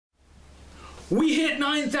We hit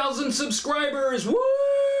 9,000 subscribers! Woo!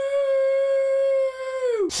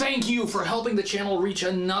 Thank you for helping the channel reach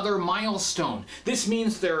another milestone. This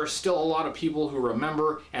means there are still a lot of people who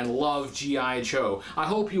remember and love G.I. Joe. I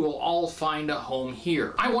hope you will all find a home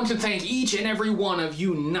here. I want to thank each and every one of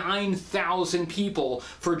you 9,000 people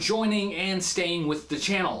for joining and staying with the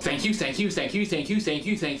channel. Thank you, thank you, thank you, thank you, thank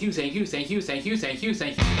you, thank you, thank you, thank you, thank you, thank you,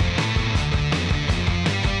 thank you.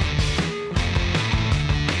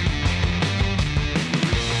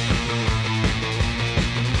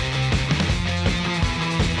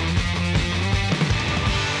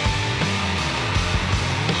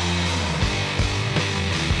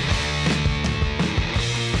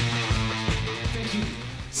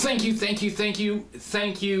 Thank you, thank you, thank you,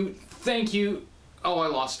 thank you, thank you. Oh, I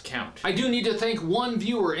lost count. I do need to thank one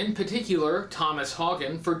viewer in particular, Thomas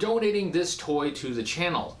Hagen, for donating this toy to the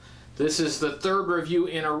channel. This is the third review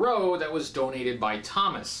in a row that was donated by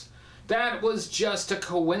Thomas. That was just a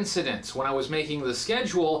coincidence. When I was making the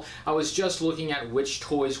schedule, I was just looking at which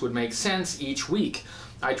toys would make sense each week.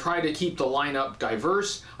 I try to keep the lineup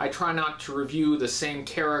diverse. I try not to review the same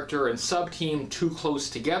character and sub-team too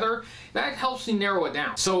close together. That helps me narrow it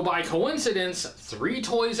down. So by coincidence, 3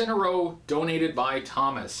 toys in a row donated by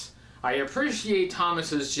Thomas. I appreciate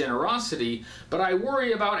Thomas's generosity, but I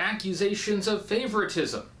worry about accusations of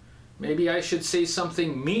favoritism. Maybe I should say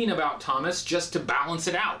something mean about Thomas just to balance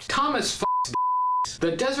it out. Thomas f***s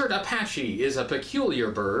The Desert Apache is a peculiar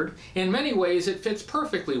bird. In many ways it fits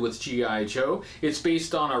perfectly with G.I. Joe. It's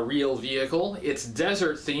based on a real vehicle. It's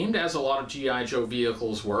desert themed, as a lot of G.I. Joe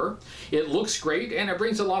vehicles were. It looks great and it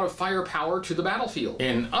brings a lot of firepower to the battlefield.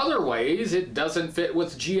 In other ways it doesn't fit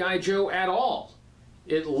with G.I. Joe at all.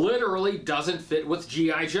 It literally doesn't fit with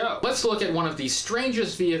G.I. Joe. Let's look at one of the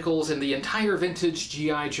strangest vehicles in the entire vintage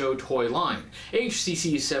G.I. Joe toy line.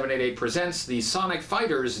 HCC788 presents the Sonic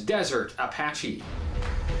Fighters Desert Apache.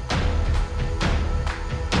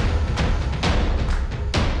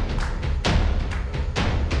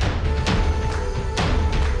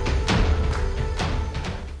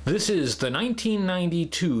 This is the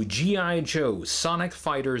 1992 G.I. Joe Sonic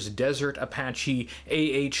Fighters Desert Apache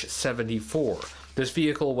AH-74. This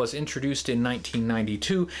vehicle was introduced in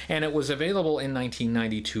 1992, and it was available in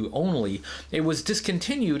 1992 only. It was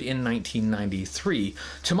discontinued in 1993.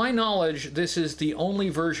 To my knowledge, this is the only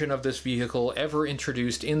version of this vehicle ever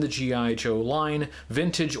introduced in the G.I. Joe line,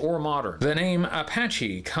 vintage or modern. The name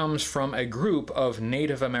Apache comes from a group of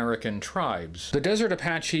Native American tribes. The Desert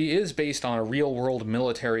Apache is based on a real-world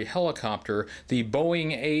military helicopter, the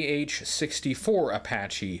Boeing AH-64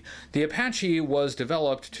 Apache. The Apache was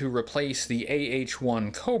developed to replace the AH-1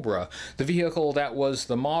 Cobra, the vehicle that was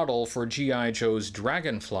the model for G.I. Joe's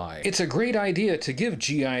Dragonfly. It's a great idea to give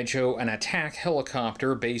G.I. Joe an attack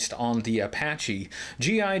helicopter based on the Apache.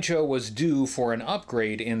 G.I. Joe was due for an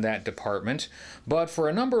upgrade in that department, but for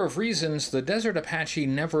a number of reasons, the Desert Apache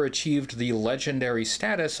never achieved the legendary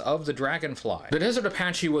status of the Dragonfly. The Desert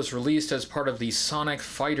Apache was released as part of the Sonic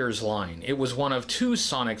Fighters line. It was one of 2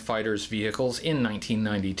 Sonic Fighters vehicles in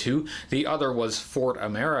 1992. The other was Fort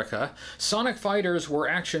America. Sonic Fighters were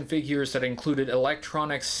action figures that included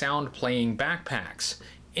electronic sound-playing backpacks.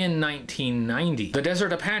 In 1990. The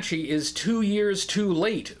Desert Apache is 2 years too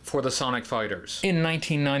late for the Sonic Fighters. In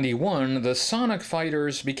 1991, the Sonic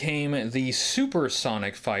Fighters became the Super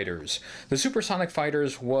Sonic Fighters. The Super Sonic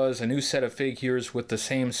Fighters was a new set of figures with the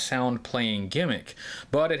same sound-playing gimmick,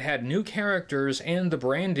 but it had new characters and the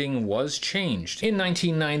branding was changed. In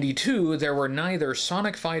 1992, there were neither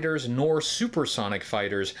Sonic Fighters nor Super Sonic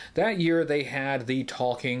Fighters. That year, they had the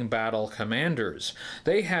Talking Battle Commanders.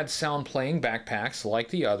 They had sound-playing backpacks like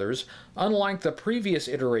the others. Unlike the previous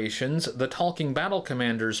iterations, the Talking Battle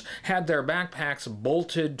Commanders had their backpacks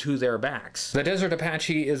bolted to their backs. The Desert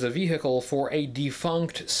Apache is a vehicle for a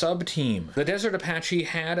defunct sub-team. The Desert Apache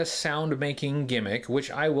had a sound-making gimmick,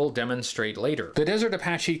 which I will demonstrate later. The Desert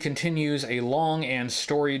Apache continues a long and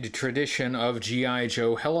storied tradition of G.I.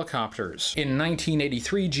 Joe helicopters. In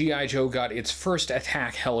 1983, G.I. Joe got its first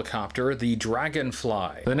attack helicopter, the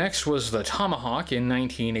Dragonfly. The next was the Tomahawk in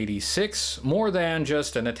 1986. More than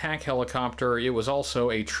just an attack helicopter, it was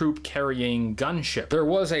also a troop-carrying gunship. There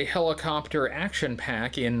was a helicopter action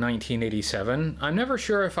pack in 1987. I'm never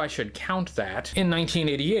sure if I should count that. In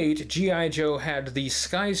 1988, G.I. Joe had the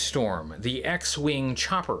Skystorm, the X-Wing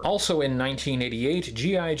chopper. Also in 1988,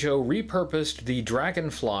 G.I. Joe repurposed the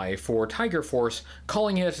Dragonfly for Tiger Force,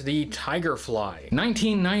 calling it the Tigerfly.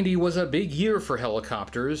 1990 was a big year for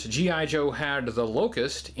helicopters. G.I. Joe had the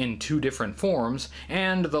Locust in 2 different forms,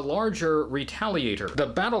 and the larger Retaliator. The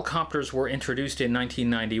battlecopters were introduced in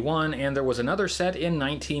 1991, and there was another set in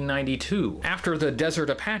 1992. After the Desert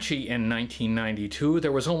Apache in 1992,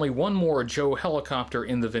 there was only one more Joe helicopter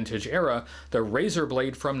in the vintage era, the Razor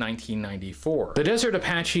Blade from 1994. The Desert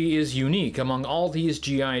Apache is unique among all these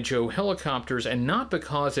G.I. Joe helicopters, and not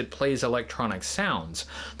because it plays electronic sounds.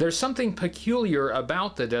 There's something peculiar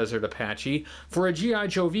about the Desert Apache. For a G.I.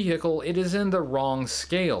 Joe vehicle, it is in the wrong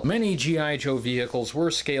scale. Many G.I. Joe vehicles were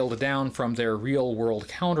scaled down from their real-world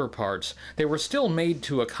counterparts. They were still made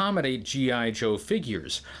to accommodate G.I. Joe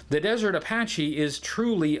figures. The Desert Apache is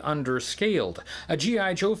truly underscaled. A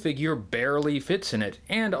G.I. Joe figure barely fits in it,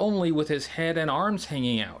 and only with his head and arms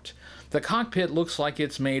hanging out. The cockpit looks like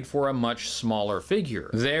it's made for a much smaller figure.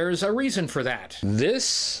 There's a reason for that.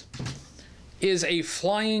 This is a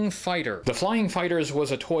Flying Fighter. The Flying Fighters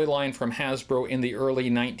was a toy line from Hasbro in the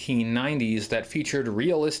early 1990s that featured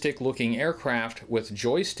realistic-looking aircraft with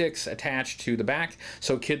joysticks attached to the back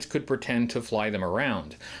so kids could pretend to fly them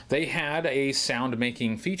around. They had a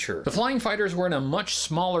sound-making feature. The Flying Fighters were in a much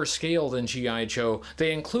smaller scale than G.I. Joe.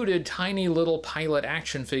 They included tiny little pilot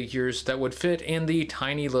action figures that would fit in the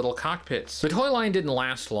tiny little cockpits. The toy line didn't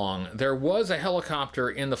last long. There was a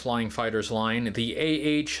helicopter in the Flying Fighters line, the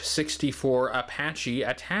AH-64 Apache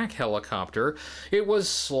attack helicopter. It was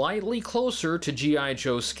slightly closer to G.I.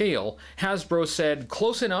 Joe scale. Hasbro said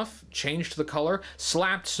close enough, changed the color,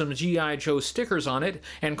 slapped some G.I. Joe stickers on it,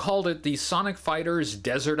 and called it the Sonic Fighters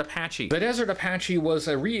Desert Apache. The Desert Apache was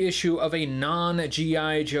a reissue of a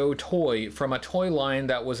non-G.I. Joe toy from a toy line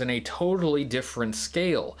that was in a totally different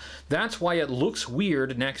scale. That's why it looks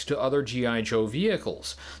weird next to other G.I. Joe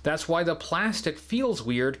vehicles. That's why the plastic feels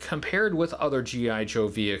weird compared with other G.I. Joe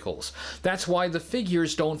vehicles. That's why the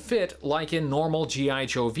figures don't fit like in normal G.I.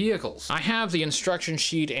 Joe vehicles. I have the instruction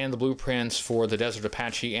sheet and the blueprints for the Desert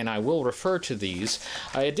Apache, and I will refer to these.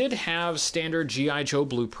 It did have standard G.I. Joe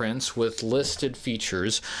blueprints with listed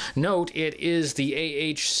features. Note, it is the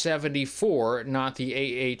AH-74, not the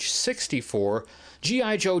AH-64.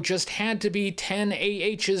 G.I. Joe just had to be 10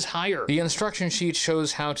 AHs higher. The instruction sheet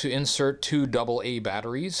shows how to insert 2 AA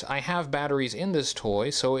batteries. I have batteries in this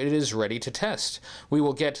toy, so it is ready to test. We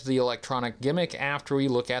will get to the electronic gimmick after we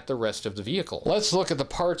look at the rest of the vehicle. Let's look at the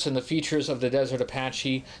parts and the features of the Desert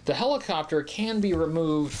Apache. The helicopter can be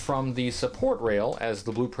removed from the support rail, as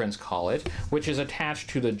the blueprints call it, which is attached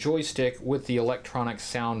to the joystick with the electronic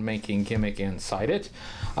sound-making gimmick inside it.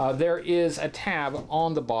 There is a tab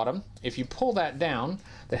on the bottom. If you pull that down,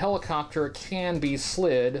 the helicopter can be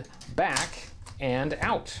slid back and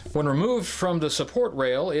out. When removed from the support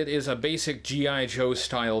rail, it is a basic G.I. Joe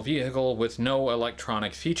style vehicle with no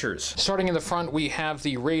electronic features. Starting in the front, we have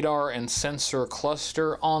the radar and sensor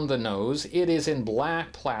cluster on the nose. It is in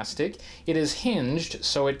black plastic. It is hinged,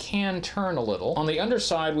 so it can turn a little. On the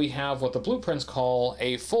underside, we have what the blueprints call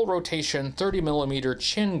a full rotation 30mm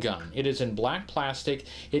chin gun. It is in black plastic.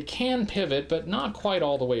 It can pivot, but not quite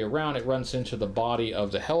all the way around. It runs into the body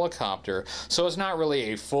of the helicopter, so it's not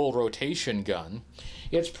really a full rotation gun.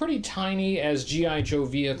 It's pretty tiny as G.I. Joe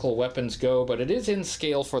vehicle weapons go, but it is in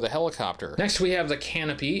scale for the helicopter. Next we have the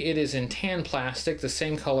canopy. It is in tan plastic, the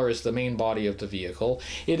same color as the main body of the vehicle.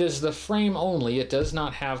 It is the frame only. It does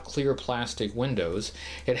not have clear plastic windows.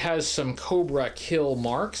 It has some Cobra kill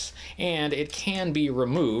marks, and it can be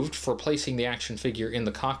removed for placing the action figure in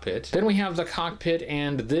the cockpit. Then we have the cockpit,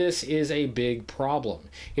 and this is a big problem.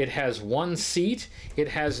 It has one seat, it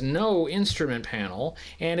has no instrument panel,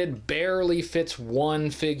 and it barely fits one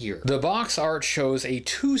figure. The box art shows a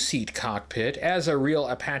 2-seat cockpit, as a real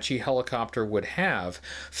Apache helicopter would have.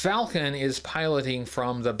 Falcon is piloting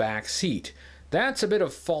from the back seat. That's a bit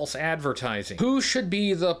of false advertising. Who should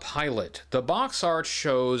be the pilot? The box art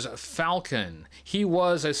shows Falcon. He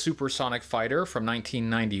was a supersonic fighter from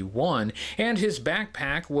 1991, and his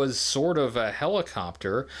backpack was sort of a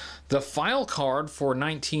helicopter. The file card for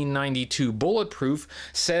 1992 Bulletproof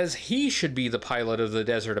says he should be the pilot of the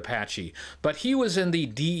Desert Apache, but he was in the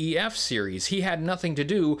DEF series. He had nothing to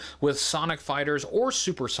do with sonic fighters or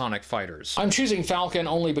supersonic fighters. I'm choosing Falcon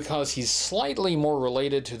only because he's slightly more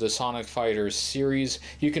related to the Sonic Fighters series.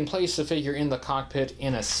 You can place the figure in the cockpit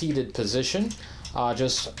in a seated position.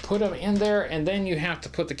 Just put him in there, and then you have to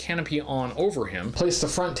put the canopy on over him. Place the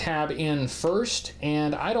front tab in first,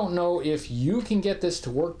 and I don't know if you can get this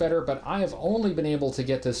to work better, but I have only been able to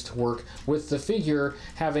get this to work with the figure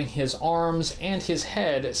having his arms and his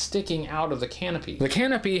head sticking out of the canopy. The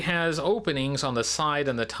canopy has openings on the side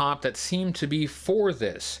and the top that seem to be for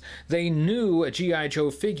this. They knew a G.I.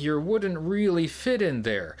 Joe figure wouldn't really fit in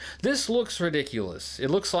there. This looks ridiculous. It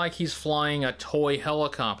looks like he's flying a toy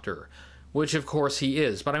helicopter. which of course he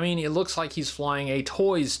is, but I mean, it looks like he's flying a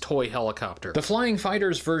Toys toy helicopter. The Flying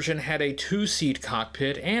Fighters version had a 2-seat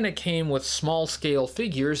cockpit, and it came with small-scale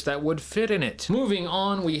figures that would fit in it. Moving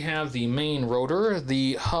on, we have the main rotor.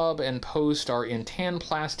 The hub and post are in tan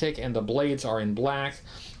plastic, and the blades are in black.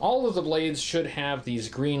 All of the blades should have these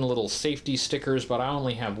green little safety stickers, but I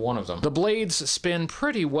only have one of them. The blades spin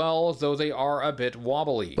pretty well, though they are a bit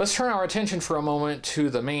wobbly. Let's turn our attention for a moment to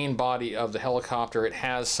the main body of the helicopter. It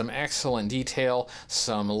has some excellent detail,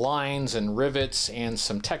 some lines and rivets, and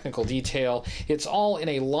some technical detail. It's all in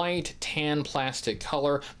a light tan plastic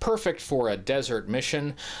color, perfect for a desert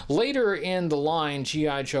mission. Later in the line,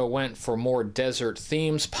 G.I. Joe went for more desert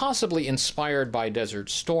themes, possibly inspired by Desert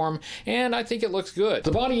Storm, and I think it looks good.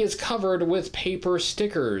 The body is covered with paper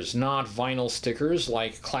stickers, not vinyl stickers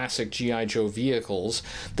like classic G.I. Joe vehicles.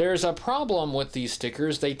 There's a problem with these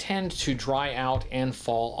stickers. They tend to dry out and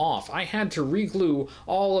fall off. I had to re-glue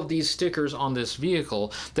all of these stickers on this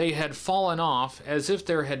vehicle. They had fallen off as if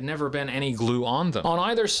there had never been any glue on them. On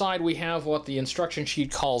either side, we have what the instruction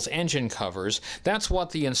sheet calls engine covers. That's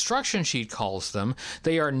what the instruction sheet calls them.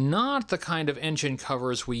 They are not the kind of engine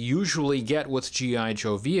covers we usually get with G.I.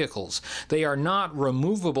 Joe vehicles. They are not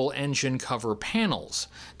removable engine cover panels.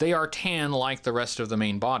 They are tan like the rest of the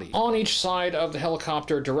main body. On each side of the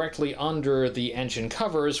helicopter, directly under the engine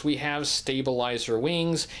covers, we have stabilizer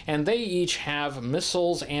wings, and they each have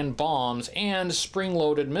missiles and bombs and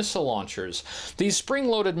spring-loaded missile launchers. These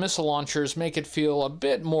spring-loaded missile launchers make it feel a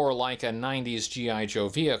bit more like a 90s G.I. Joe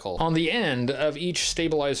vehicle. On the end of each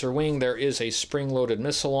stabilizer wing, there is a spring-loaded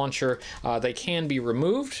missile launcher. They can be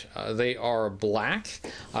removed. They are black.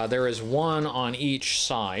 There is one on each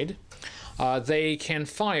side. They can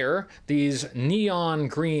fire these neon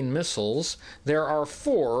green missiles. There are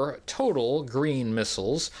 4 total green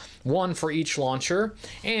missiles, 1 for each launcher,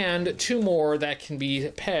 and 2 more that can be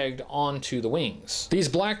pegged onto the wings. These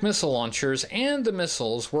black missile launchers and the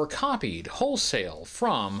missiles were copied wholesale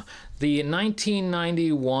from the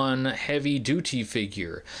 1991 Heavy Duty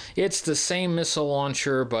figure. It's the same missile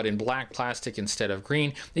launcher, but in black plastic instead of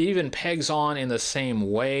green. It even pegs on in the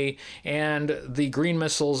same way, and the green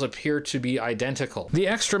missiles appear to be identical. The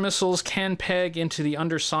extra missiles can peg into the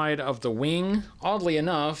underside of the wing. Oddly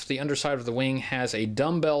enough, the underside of the wing has a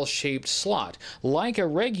dumbbell-shaped slot, like a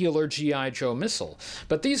regular G.I. Joe missile.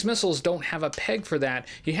 But these missiles don't have a peg for that.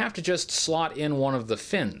 You have to just slot in one of the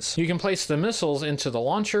fins. You can place the missiles into the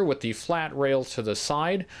launcher with the flat rail to the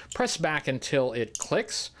side, press back until it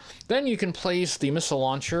clicks. Then you can place the missile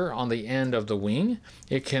launcher on the end of the wing.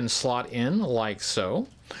 It can slot in like so.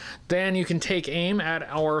 Then you can take aim at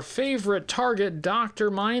our favorite target, Dr.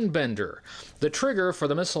 Mindbender. The trigger for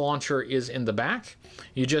the missile launcher is in the back.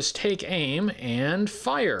 You just take aim and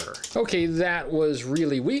fire. Okay, that was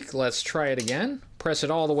really weak. Let's try it again. Press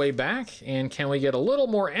it all the way back, and can we get a little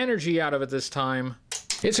more energy out of it this time?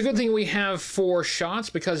 It's a good thing we have 4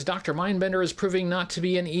 shots because Dr. Mindbender is proving not to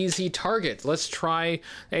be an easy target. Let's try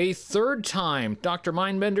a 3rd time. Dr.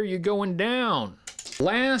 Mindbender, you're going down.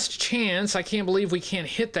 Last chance. I can't believe we can't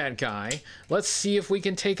hit that guy. Let's see if we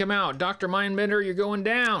can take him out. Dr. Mindbender, you're going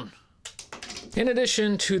down. In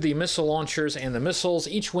addition to the missile launchers and the missiles,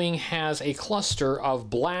 each wing has a cluster of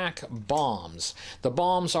black bombs. The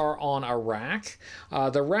bombs are on a rack.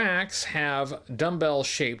 The racks have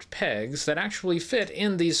dumbbell-shaped pegs that actually fit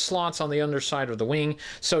in these slots on the underside of the wing,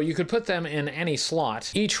 so you could put them in any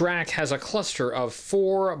slot. Each rack has a cluster of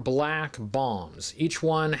 4 black bombs. Each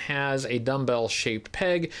one has a dumbbell-shaped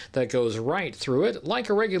peg that goes right through it, like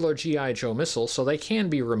a regular G.I. Joe missile, so they can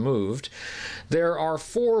be removed. There are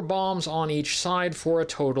 4 bombs on each side for a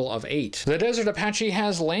total of 8. The Desert Apache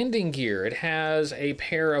has landing gear. It has a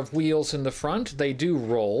pair of wheels in the front. They do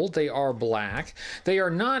roll. They are black. They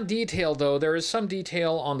are not detailed though. There is some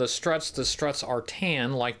detail on the struts. The struts are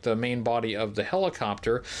tan like the main body of the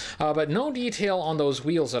helicopter, but no detail on those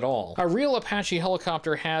wheels at all. A real Apache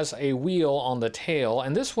helicopter has a wheel on the tail,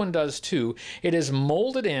 and this one does too. It is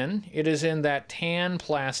molded in. It is in that tan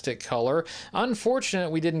plastic color.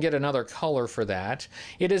 Unfortunate we didn't get another color for that.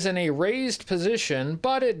 It is in a raised position,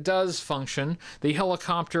 but it does function. The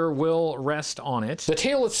helicopter will rest on it. The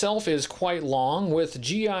tail itself is quite long with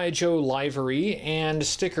G.I. Joe livery and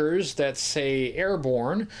stickers that say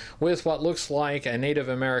Airborne with what looks like a Native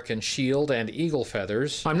American shield and eagle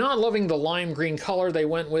feathers. I'm not loving the lime green color they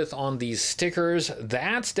went with on these stickers.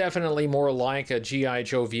 That's definitely more like a G.I.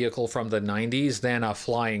 Joe vehicle from the 90s than a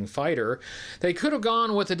flying fighter. They could have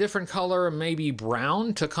gone with a different color, maybe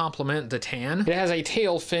brown, to complement the tan. It has a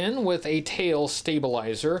tail fin with a tail tail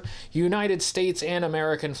stabilizer, United States and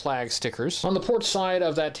American flag stickers. On the port side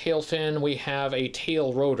of that tail fin, we have a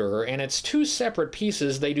tail rotor, and it's two separate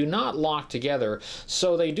pieces. They do not lock together,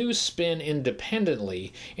 so they do spin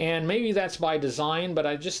independently, and maybe that's by design, but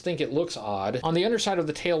I just think it looks odd. On the underside of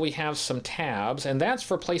the tail, we have some tabs, and that's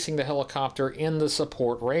for placing the helicopter in the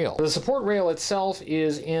support rail. The support rail itself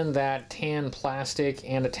is in that tan plastic,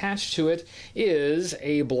 and attached to it is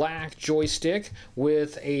a black joystick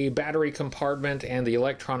with a battery compartment and the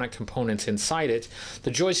electronic components inside it.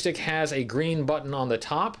 The joystick has a green button on the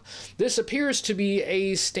top. This appears to be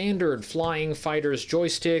a standard Flying Fighter's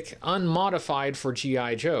joystick, unmodified for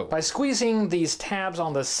G.I. Joe. By squeezing these tabs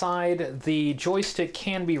on the side, the joystick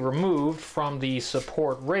can be removed from the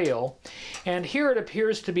support rail, and here it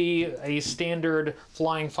appears to be a standard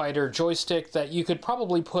Flying Fighter joystick that you could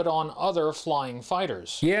probably put on other Flying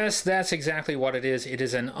Fighters. Yes, that's exactly what it is. It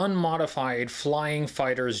is an unmodified Flying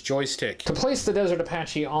Fighter's joystick. To place the Desert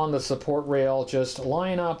Apache on the support rail, just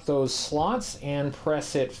line up those slots and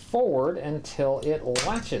press it forward until it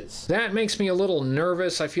latches. That makes me a little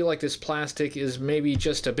nervous. I feel like this plastic is maybe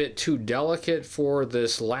just a bit too delicate for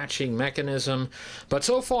this latching mechanism, but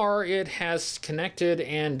so far it has connected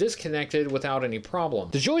and disconnected without any problem.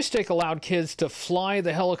 The joystick allowed kids to fly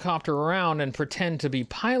the helicopter around and pretend to be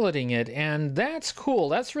piloting it, and that's cool.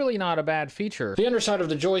 That's really not a bad feature. The underside of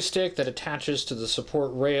the joystick that attaches to the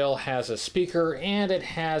support rail has a speaker, and it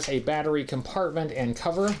has a battery compartment and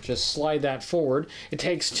cover. Just slide that forward. It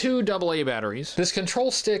takes two AA batteries. This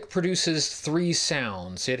control stick produces three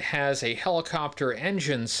sounds. It has a helicopter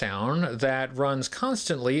engine sound that runs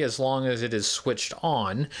constantly as long as it is switched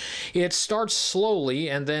on. It starts slowly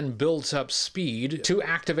and then builds up speed. To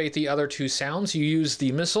activate the other two sounds, you use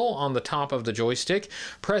the missile on the top of the joystick.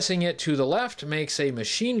 Pressing it to the left makes a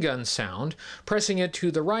machine gun sound. Pressing it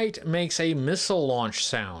to the right makes a missile launch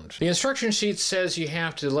sound. The instruction sheet says you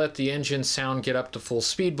have to let the engine sound get up to full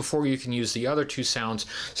speed before you can use the other two sounds.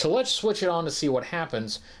 So let's switch it on to see what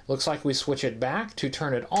happens. Looks like we switch it back to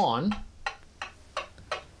turn it on.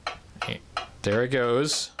 There it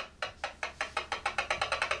goes.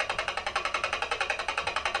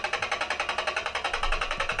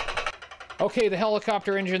 Okay, the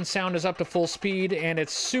helicopter engine sound is up to full speed, and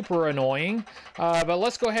it's super annoying. But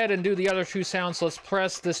let's go ahead and do the other two sounds. Let's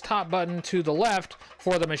press this top button to the left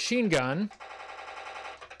for the machine gun.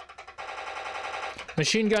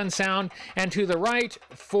 Machine gun sound, and to the right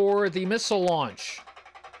for the missile launch.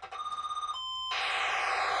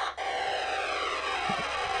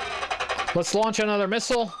 Let's launch another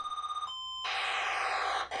missile.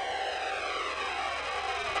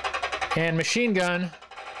 And machine gun.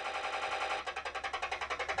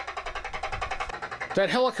 That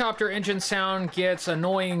helicopter engine sound gets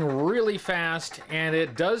annoying really fast, and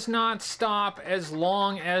it does not stop as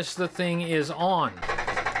long as the thing is on.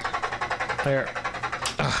 There.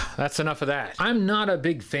 That's enough of that. I'm not a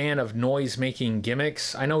big fan of noise-making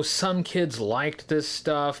gimmicks. I know some kids liked this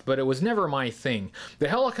stuff, but it was never my thing. The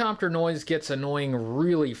helicopter noise gets annoying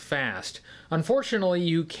really fast. Unfortunately,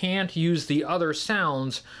 you can't use the other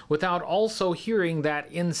sounds without also hearing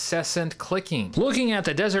that incessant clicking. Looking at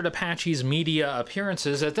the Desert Apache's media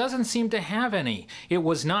appearances, it doesn't seem to have any. It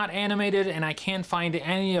was not animated, and I can't find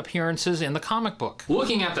any appearances in the comic book.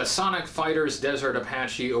 Looking at the Sonic Fighters Desert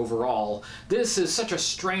Apache overall, this is such a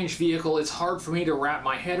strange vehicle, it's hard for me to wrap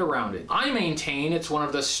my head around it. I maintain it's one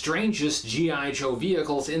of the strangest G.I. Joe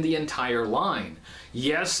vehicles in the entire line.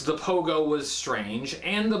 Yes, the Pogo was strange,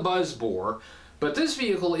 and the Buzzbore, but this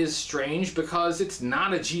vehicle is strange because it's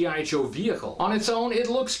not a G.I. Joe vehicle. On its own, it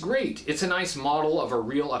looks great. It's a nice model of a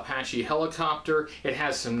real Apache helicopter. It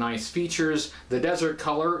has some nice features. The desert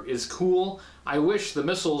color is cool. I wish the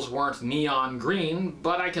missiles weren't neon green,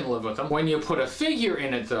 but I can live with them. When you put a figure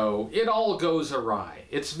in it, though, it all goes awry.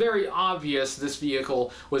 It's very obvious this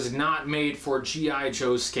vehicle was not made for G.I.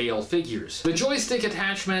 Joe scale figures. The joystick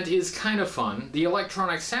attachment is kind of fun. The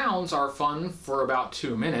electronic sounds are fun for about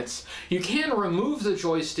 2 minutes. You can remove the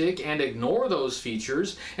joystick and ignore those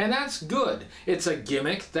features, and that's good. It's a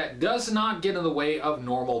gimmick that does not get in the way of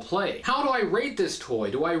normal play. How do I rate this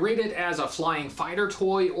toy? Do I rate it as a Flying Fighter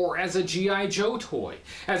toy or as a G.I. Joe toy?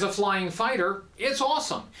 As a Flying Fighter, it's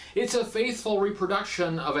awesome. It's a faithful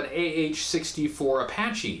reproduction of an AH-64 Apache.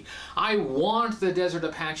 I want the Desert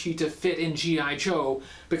Apache to fit in G.I. Joe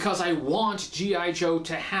because I want G.I. Joe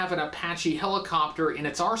to have an Apache helicopter in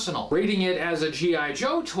its arsenal. Rating it as a G.I.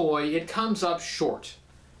 Joe toy, it comes up short.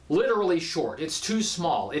 Literally short. It's too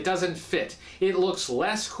small. It doesn't fit. It looks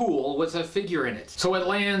less cool with a figure in it. So it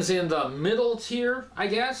lands in the middle tier, I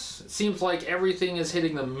guess. It seems like everything is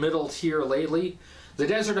hitting the middle tier lately. The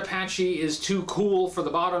Desert Apache is too cool for the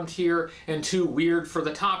bottom tier and too weird for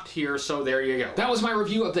the top tier, so there you go. That was my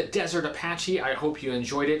review of the Desert Apache. I hope you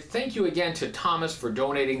enjoyed it. Thank you again to Thomas for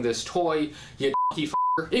donating this toy, you f***.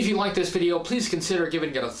 If you like this video, please consider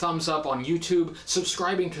giving it a thumbs up on YouTube,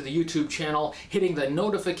 subscribing to the YouTube channel, hitting the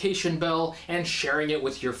notification bell, and sharing it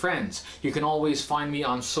with your friends. You can always find me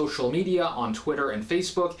on social media, on Twitter and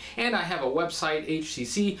Facebook, and I have a website,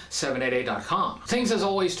 HCC788.com. Thanks as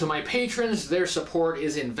always to my patrons. Their support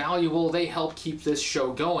is invaluable. They help keep this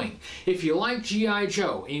show going. If you like G.I.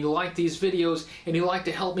 Joe, and you like these videos, and you'd like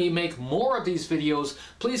to help me make more of these videos,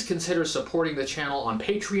 please consider supporting the channel on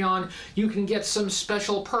Patreon. You can get some special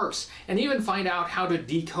perks and even find out how to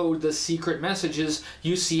decode the secret messages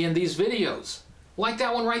you see in these videos. Like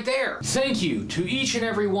that one right there. Thank you to each and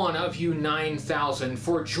every one of you 9,000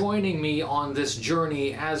 for joining me on this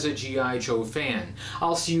journey as a G.I. Joe fan.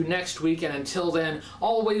 I'll see you next week, and until then,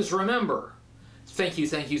 always remember, thank you,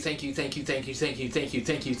 thank you, thank you, thank you, thank you, thank you, thank you,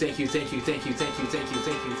 thank you, thank you, thank you, thank you, thank you, thank you,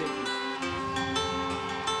 thank you, thank you.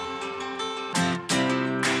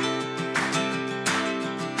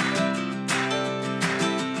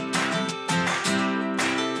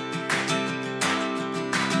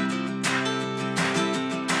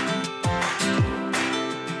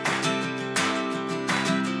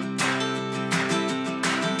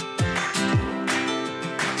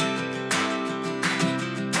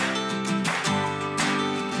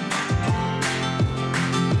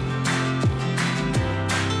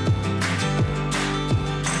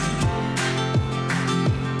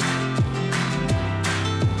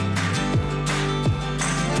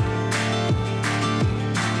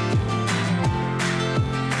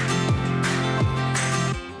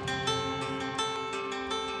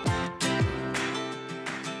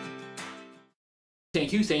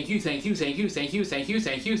 Thank you, thank you, thank you, thank you, thank you, thank you,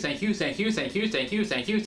 thank you, thank you, thank you, thank you, thank you, thank you.